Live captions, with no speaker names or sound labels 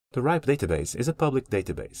The RIPE database is a public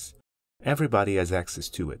database. Everybody has access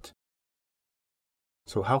to it.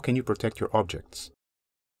 So how can you protect your objects?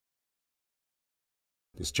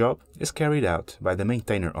 This job is carried out by the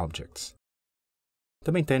maintainer objects.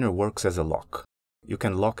 The maintainer works as a lock. You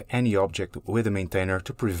can lock any object with the maintainer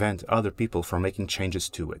to prevent other people from making changes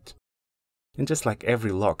to it. And just like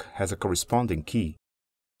every lock has a corresponding key,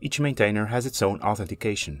 each maintainer has its own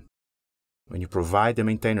authentication. When you provide the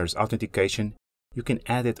maintainer's authentication, you can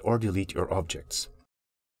edit or delete your objects.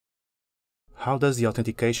 How does the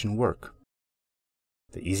authentication work?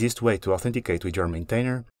 The easiest way to authenticate with your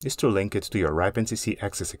maintainer is to link it to your RIPE-NCC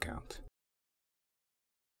Access account.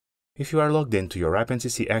 If you are logged into your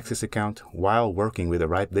RIPE-NCC Access account while working with the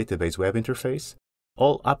RIPE database web interface,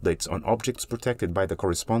 all updates on objects protected by the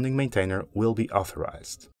corresponding maintainer will be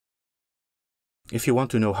authorized. If you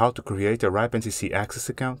want to know how to create a RIPE-NCC Access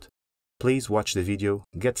account, please watch the video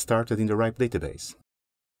Get Started in the RIPE database.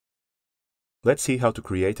 Let's see how to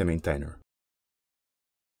create a maintainer.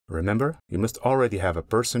 Remember, you must already have a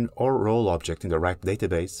person or role object in the RIPE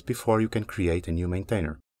database before you can create a new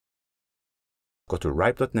maintainer. Go to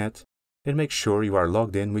ripe.net and make sure you are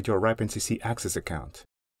logged in with your RIPE-NCC Access account.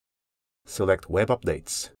 Select Web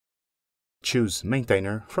Updates. Choose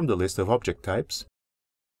Maintainer from the list of object types.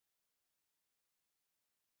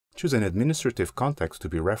 Choose an administrative context to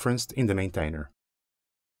be referenced in the maintainer.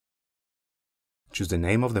 Choose the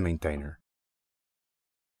name of the maintainer.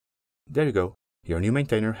 There you go, your new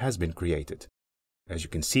maintainer has been created. As you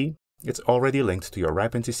can see, it's already linked to your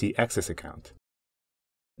RIPE-NCC Access account.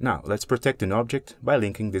 Now, let's protect an object by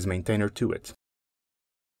linking this maintainer to it.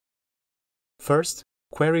 First,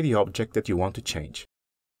 query the object that you want to change.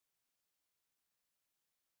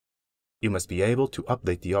 You must be able to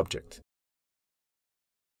update the object.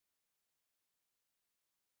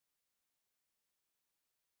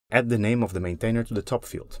 Add the name of the maintainer to the top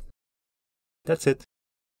field. That's it.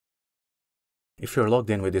 If you're logged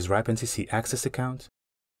in with this RIPE-NCC Access account,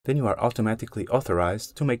 then you are automatically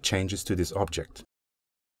authorized to make changes to this object.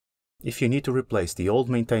 If you need to replace the old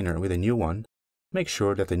maintainer with a new one, make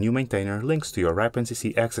sure that the new maintainer links to your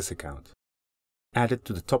RIPE-NCC Access account. Add it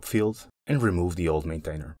to the top field and remove the old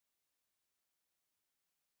maintainer.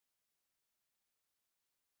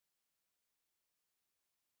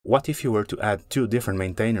 What if you were to add two different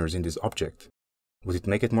maintainers in this object? Would it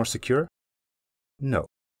make it more secure? No.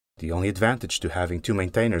 The only advantage to having two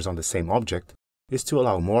maintainers on the same object is to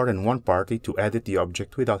allow more than one party to edit the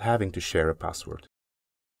object without having to share a password.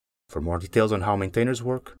 For more details on how maintainers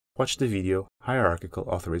work, watch the video Hierarchical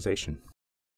Authorization.